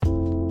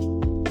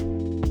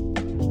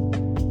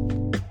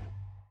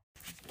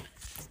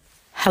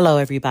Hello,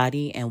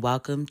 everybody, and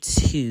welcome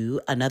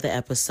to another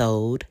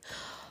episode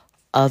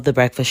of The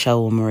Breakfast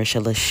Show with Marisha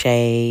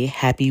Lachey.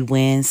 Happy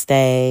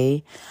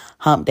Wednesday.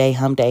 Hump day,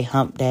 hump day,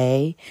 hump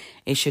day.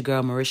 It's your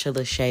girl, Marisha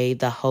Lachey,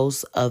 the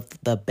host of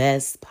the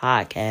best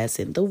podcast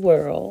in the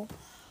world.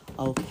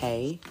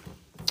 Okay.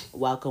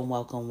 Welcome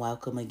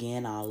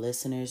again, all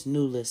listeners,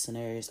 new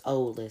listeners,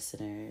 old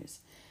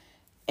listeners.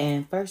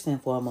 And first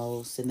and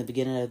foremost, in the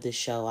beginning of this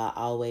show, I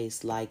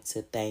always like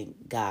to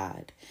thank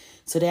God.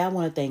 Today, I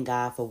want to thank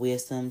God for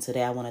wisdom.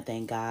 Today, I want to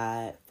thank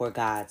God for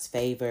God's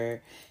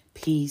favor,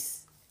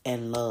 peace,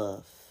 and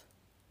love.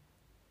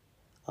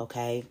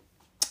 Okay?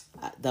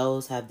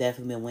 Those have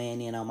definitely been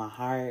weighing in on my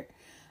heart.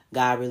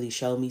 God really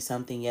showed me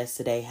something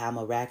yesterday, how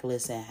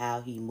miraculous and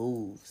how He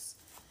moves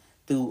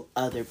through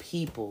other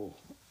people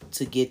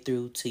to get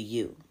through to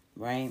you,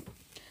 right?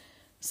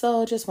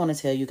 So I just want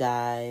to tell you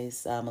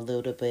guys a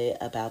little bit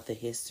about the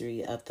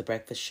history of The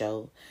Breakfast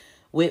Show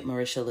with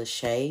Marisha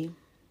Lachey.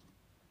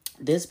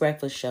 This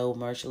breakfast show,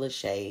 Marisha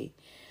Lachey,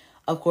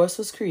 of course,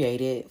 was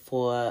created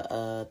for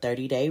a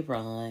 30-day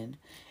run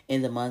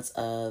in the months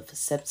of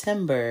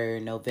September,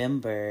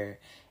 November,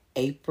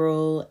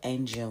 April,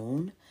 and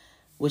June,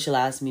 which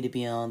allows me to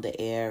be on the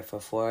air for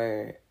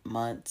 4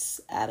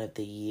 months out of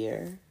the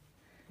year.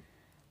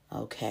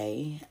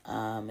 Okay,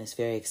 it's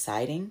very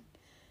exciting.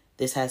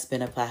 This has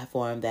been a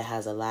platform that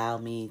has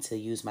allowed me to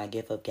use my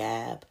gift of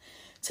gab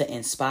to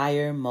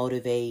inspire,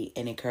 motivate,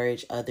 and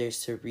encourage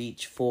others to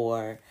reach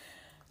for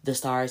the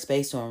stars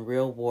based on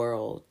real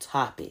world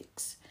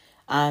topics.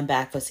 I'm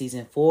back for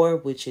season 4,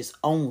 which is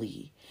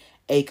only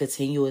a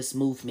continuous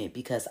movement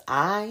because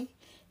I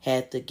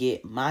had to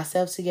get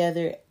myself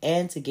together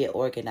and to get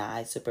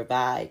organized to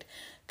provide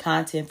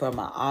content for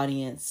my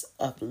audience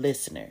of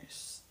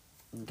listeners.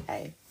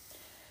 Okay.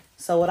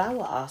 So what I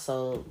would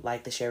also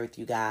like to share with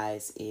you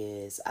guys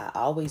is I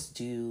always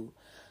do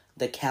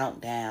the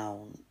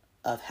countdown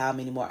of how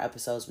many more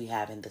episodes we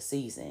have in the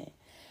season.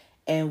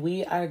 And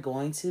we are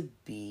going to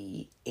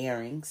be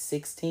airing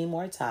 16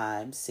 more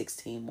times,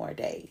 16 more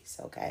days,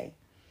 okay?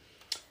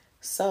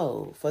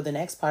 So for the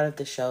next part of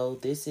the show,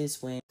 this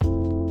is when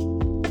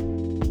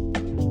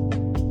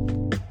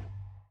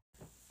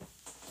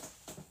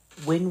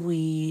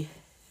we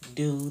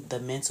do the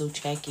mental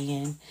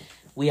check-in.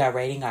 We are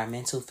rating our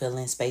mental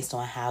feelings based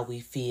on how we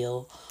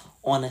feel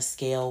on a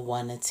scale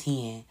 1 to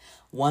 10.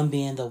 1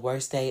 being the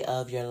worst day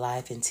of your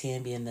life and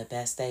 10 being the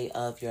best day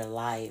of your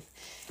life.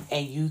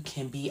 And you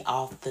can be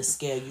off the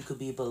scale. You could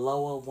be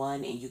below a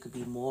 1 and you could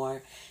be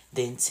more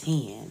than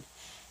 10.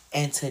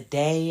 And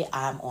today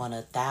I'm on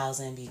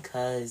 1,000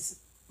 because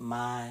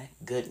my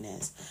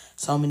goodness,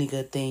 so many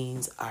good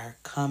things are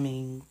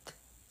coming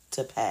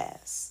to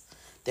pass.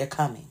 They're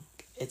coming.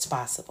 It's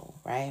possible,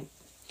 right?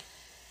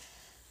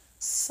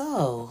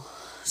 So,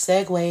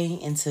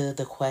 segue into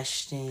the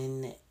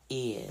question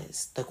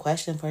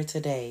for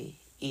today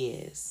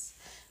is,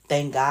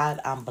 thank God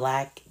I'm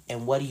Black,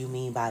 and what do you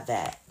mean by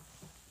that?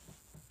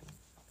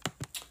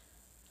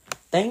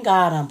 Thank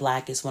God I'm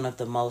Black is one of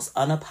the most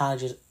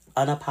unapologetically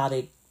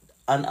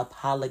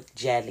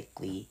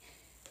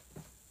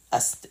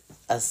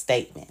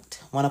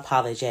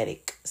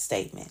unapologetic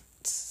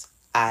statements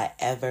I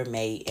ever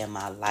made in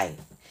my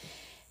life.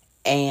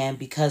 And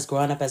because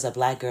growing up as a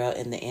Black girl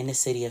in the inner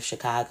city of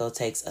Chicago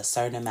takes a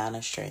certain amount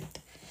of strength.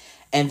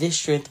 And this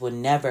strength will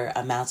never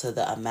amount to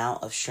the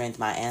amount of strength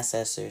my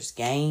ancestors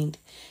gained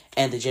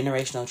and the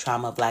generational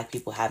trauma Black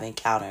people have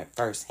encountered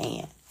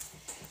firsthand.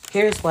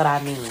 Here's what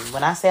I mean.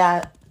 When I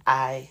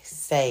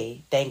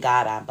say thank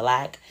God I'm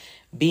Black,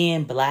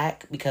 being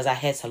Black, because I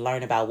had to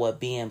learn about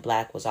what being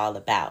Black was all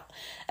about,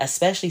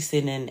 especially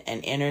sitting in an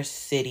inner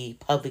city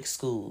public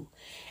school.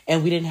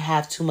 And we didn't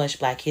have too much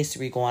Black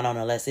history going on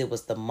unless it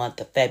was the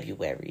month of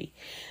February.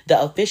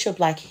 The official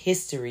Black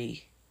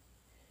history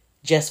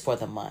just for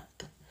the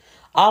month.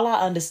 All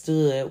I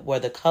understood were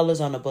the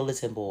colors on the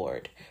bulletin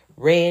board.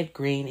 Red,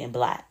 green, and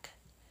black.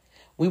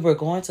 We were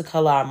going to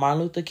color our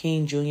Martin Luther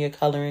King Jr.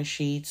 coloring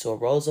sheets or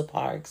Rosa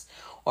Parks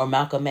or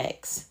Malcolm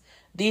X.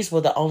 These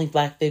were the only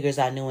Black figures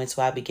I knew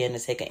until I began to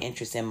take an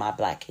interest in my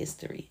Black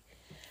history.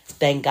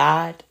 Thank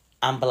God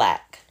I'm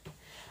Black.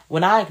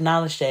 When I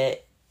acknowledged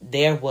that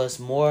there was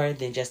more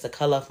than just the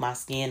color of my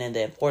skin and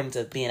the importance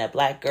of being a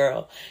Black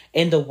girl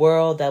in the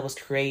world that was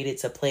created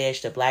to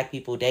pledge to Black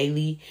people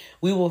daily,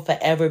 we will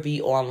forever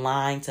be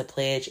online to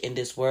pledge in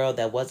this world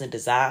that wasn't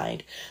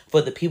designed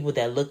for the people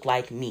that look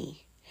like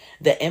me.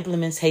 The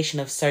implementation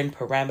of certain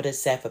parameters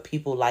set for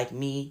people like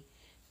me,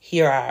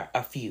 here are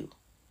a few.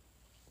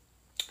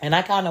 And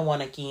I kind of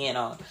want to key in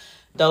on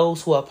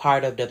those who are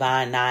part of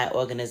Divine Nine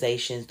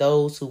organizations,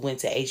 those who went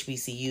to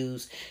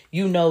HBCUs.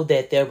 You know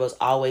that there was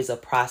always a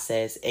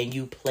process and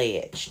you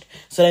pledged.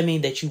 So that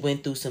means that you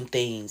went through some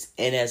things.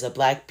 And as a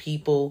Black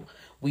people,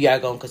 we are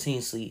going to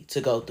continuously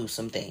to go through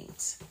some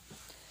things.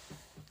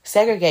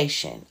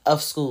 Segregation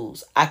of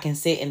schools. I can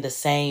sit in the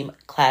same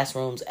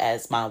classrooms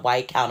as my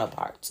white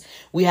counterparts.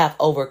 We have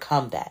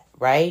overcome that,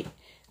 right?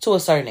 To a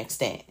certain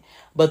extent.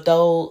 But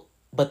though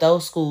But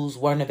those schools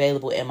weren't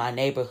available in my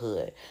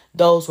neighborhood.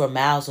 Those were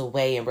miles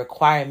away and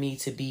required me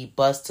to be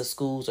bused to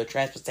schools or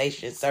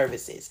transportation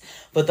services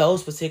for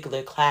those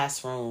particular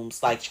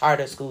classrooms, like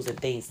charter schools and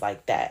things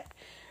like that.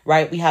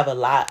 Right? We have a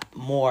lot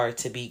more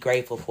to be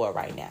grateful for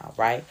right now,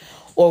 right?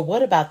 Or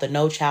what about the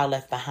No Child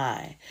Left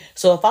Behind?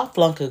 So if I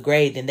flunk a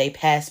grade, then they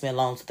pass me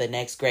along to the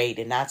next grade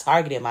and not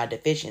targeting my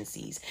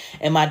deficiencies.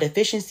 And my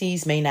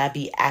deficiencies may not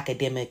be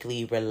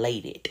academically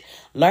related.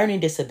 Learning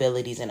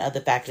disabilities and other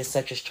factors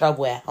such as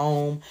trouble at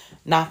home,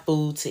 not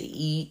food to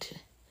eat,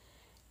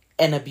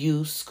 and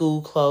abuse,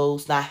 school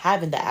clothes, not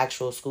having the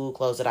actual school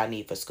clothes that I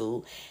need for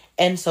school,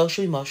 and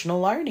social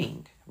emotional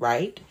learning,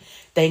 right?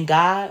 Thank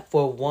God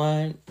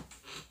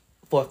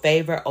for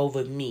favor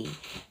over me,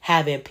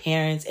 having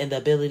parents and the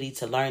ability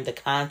to learn the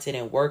content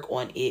and work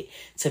on it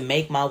to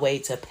make my way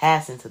to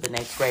passing to the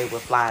next grade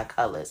with flying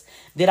colors.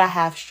 Did I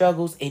have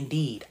struggles?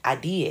 Indeed, I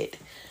did.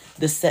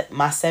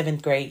 My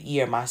 7th grade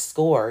year, my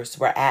scores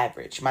were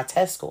average, my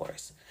test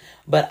scores.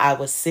 But I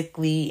was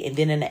sickly, and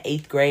then in the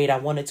 8th grade, I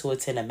wanted to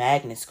attend a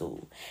magnet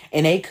school,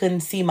 and they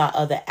couldn't see my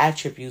other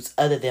attributes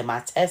other than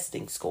my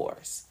testing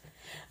scores.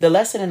 The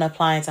lesson in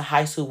applying to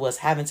high school was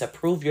having to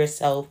prove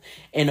yourself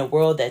in a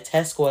world that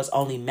test scores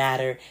only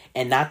matter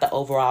and not the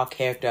overall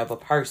character of a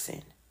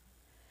person.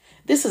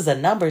 This is a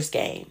numbers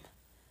game.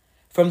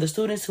 From the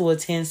students who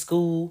attend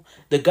school,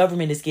 the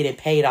government is getting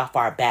paid off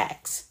our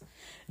backs.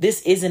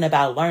 This isn't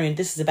about learning.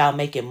 This is about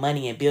making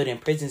money and building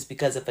prisons,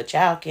 because if a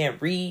child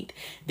can't read,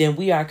 then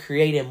we are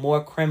creating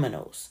more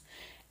criminals.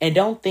 And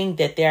don't think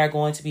that there are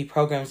going to be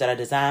programs that are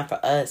designed for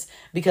us,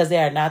 because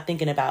they are not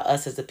thinking about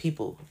us as a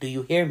people. Do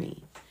you hear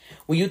me?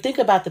 When you think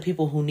about the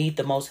people who need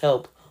the most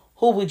help,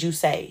 who would you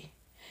say?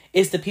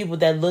 It's the people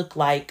that look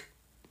like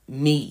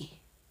me,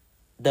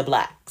 the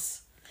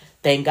blacks.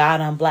 Thank God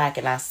I'm black,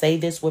 and I say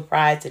this with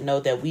pride to know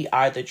that we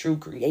are the true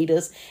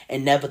creators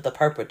and never the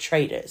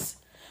perpetrators.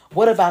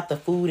 What about the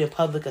food and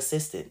public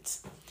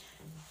assistance?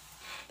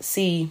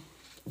 See,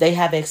 they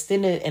have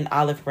extended an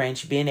olive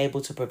branch, being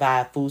able to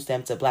provide food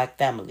stamps to black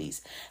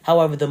families.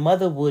 However, the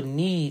mother would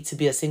need to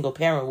be a single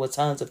parent with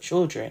tons of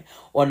children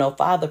or no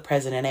father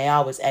present, and they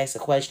always ask the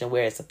question,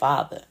 where is the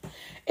father?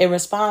 In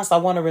response, I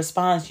want to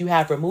respond, you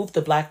have removed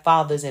the black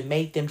fathers and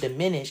made them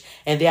diminish,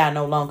 and they are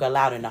no longer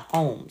allowed in the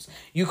homes.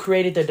 You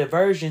created the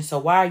diversion, so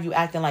why are you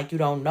acting like you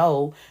don't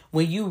know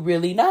when you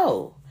really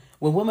know?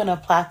 When women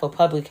apply for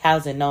public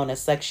housing known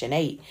as Section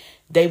 8,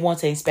 they want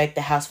to inspect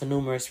the house for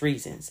numerous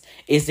reasons.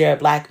 Is there a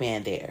black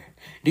man there?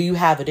 Do you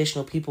have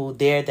additional people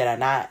there that are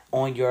not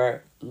on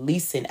your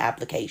leasing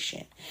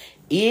application?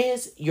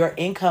 Is your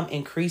income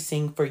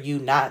increasing for you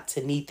not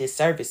to need this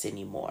service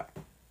anymore?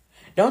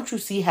 Don't you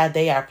see how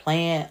they are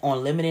playing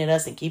on limiting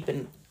us and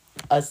keeping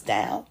us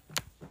down?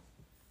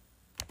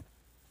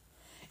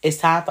 It's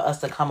time for us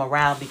to come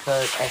around,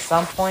 because at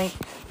some point,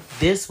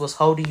 this was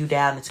holding you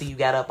down until you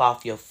got up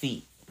off your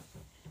feet.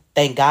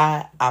 Thank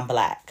God I'm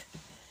black.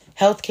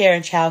 Healthcare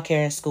and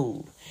childcare in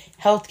school.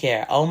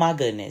 Healthcare, oh my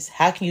goodness.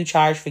 How can you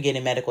charge for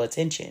getting medical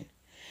attention?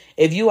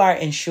 If you are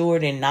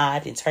insured and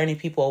not, and turning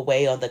people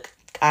away on the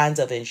kinds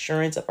of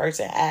insurance a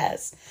person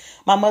has.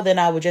 My mother and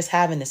I were just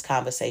having this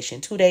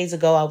conversation. 2 days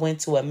ago, I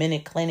went to a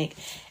minute clinic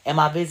and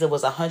my visit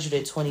was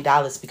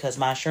 $120 because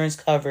my insurance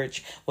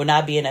coverage will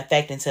not be in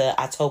effect until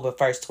October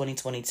 1st,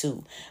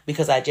 2022,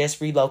 because I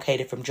just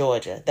relocated from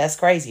Georgia. That's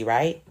crazy,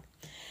 right?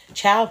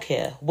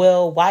 Childcare.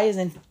 Well, why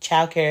isn't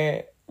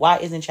childcare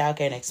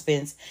an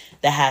expense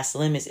that has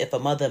limits? If a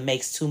mother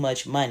makes too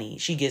much money,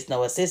 she gets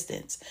no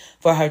assistance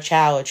for her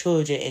child or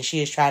children, and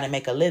she is trying to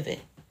make a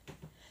living.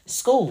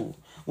 School.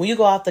 When you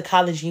go off to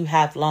college, you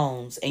have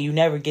loans and you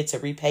never get to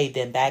repay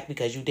them back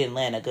because you didn't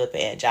land a good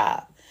paying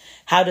job.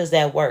 How does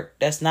that work?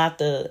 That's not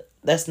to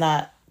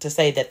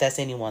say that that's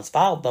anyone's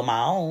fault but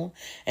my own.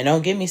 And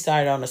don't get me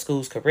started on the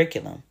school's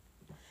curriculum.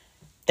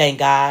 Thank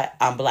God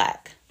I'm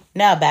black.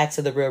 Now back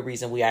to the real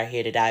reason we are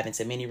here, to dive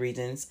into many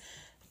reasons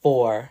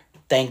for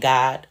thank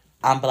God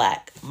I'm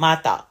black. My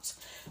thoughts.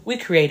 We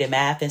created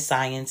math and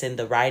science, and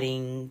the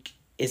writing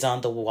is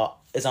on the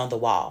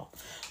wall.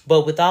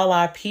 But with all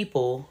our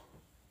people,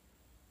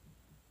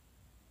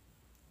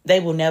 they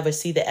will never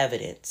see the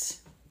evidence.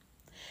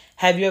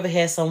 Have you ever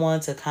had someone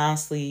to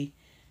constantly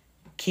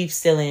keep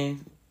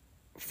stealing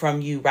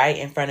from you right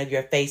in front of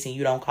your face and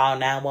you don't call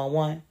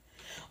 911?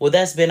 Well,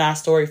 that's been our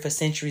story for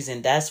centuries,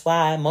 and that's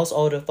why most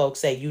older folks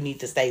say you need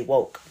to stay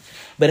woke.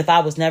 But if I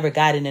was never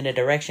guided in the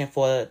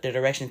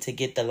direction to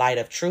get the light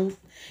of truth,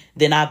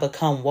 then I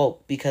become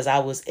woke because I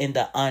was in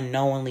the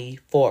unknowingly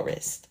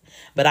forest.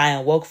 But I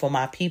am woke for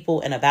my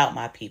people and about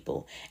my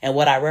people and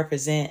what I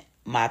represent,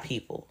 my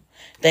people.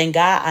 Thank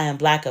God I am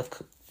black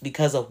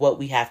because of what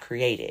we have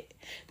created.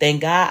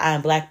 Thank God I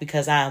am black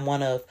because I am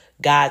one of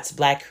God's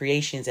black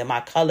creations, and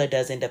my color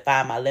doesn't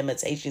define my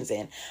limitations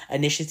and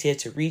initiative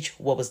to reach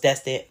what was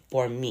destined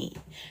for me.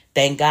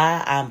 Thank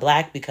God I'm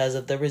black because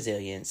of the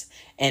resilience.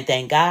 And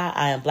thank God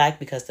I am black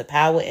because the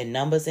power in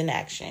numbers in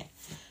action.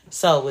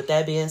 So with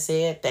that being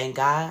said, thank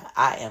God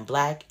I am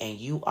black and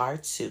you are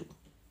too.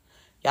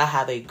 Y'all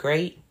have a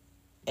great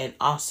and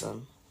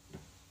awesome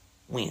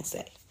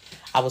Wednesday.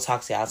 I will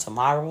talk to y'all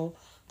tomorrow.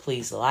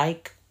 Please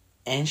like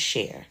and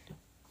share.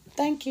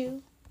 Thank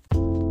you.